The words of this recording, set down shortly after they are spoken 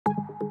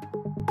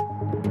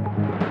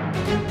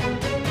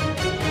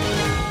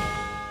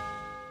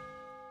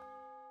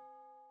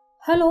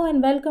Hello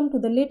and welcome to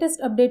the latest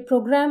update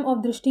program of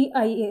Drishti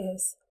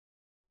IAS.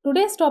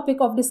 Today's topic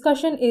of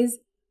discussion is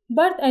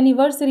birth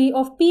anniversary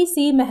of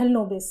P.C.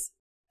 Mahalnobis.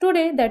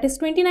 Today, that is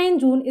 29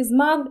 June, is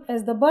marked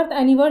as the birth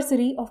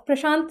anniversary of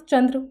Prasanta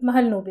Chandra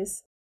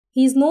Mahalanobis.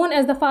 He is known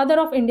as the father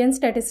of Indian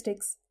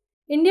statistics.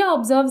 India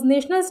observes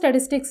National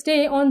Statistics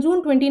Day on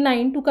June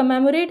 29 to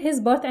commemorate his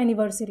birth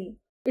anniversary.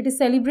 It is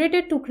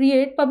celebrated to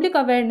create public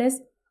awareness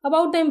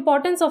about the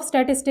importance of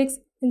statistics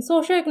in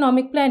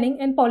socio-economic planning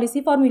and policy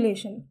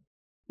formulation.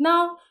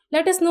 Now,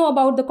 let us know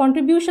about the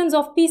contributions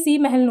of P.C.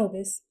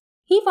 Mahalnobis.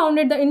 He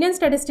founded the Indian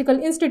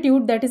Statistical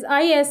Institute, that is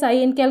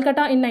IASI, in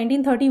Calcutta in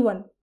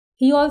 1931.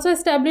 He also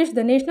established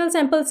the National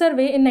Sample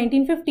Survey in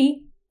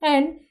 1950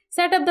 and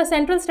set up the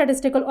Central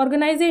Statistical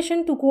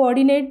Organization to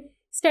coordinate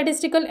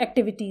statistical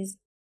activities.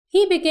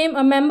 He became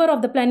a member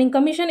of the Planning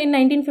Commission in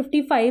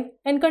 1955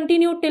 and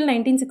continued till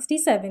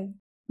 1967.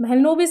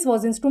 Mahalnobis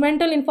was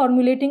instrumental in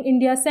formulating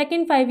India's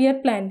second five-year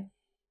plan,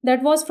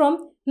 that was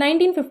from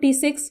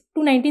 1956 to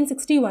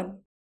 1961.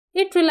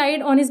 It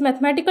relied on his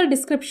mathematical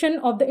description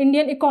of the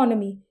Indian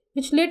economy,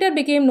 which later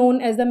became known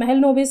as the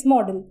Mahalnobis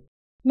model.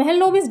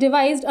 Mahalnobis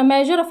devised a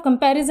measure of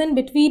comparison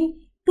between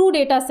two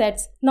data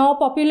sets, now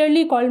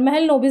popularly called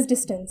Mahalnobis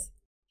distance.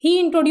 He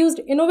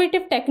introduced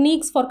innovative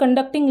techniques for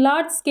conducting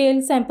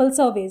large-scale sample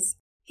surveys.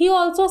 He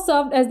also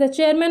served as the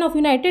chairman of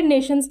United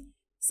Nations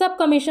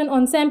Subcommission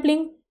on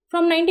Sampling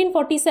from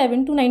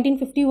 1947 to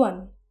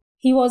 1951.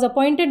 He was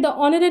appointed the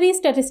Honorary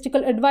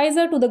Statistical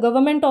Advisor to the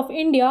Government of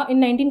India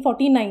in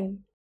 1949.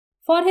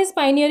 For his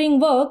pioneering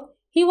work,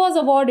 he was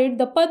awarded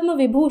the Padma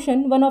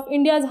Vibhushan, one of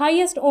India's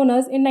highest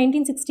honors, in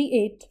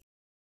 1968.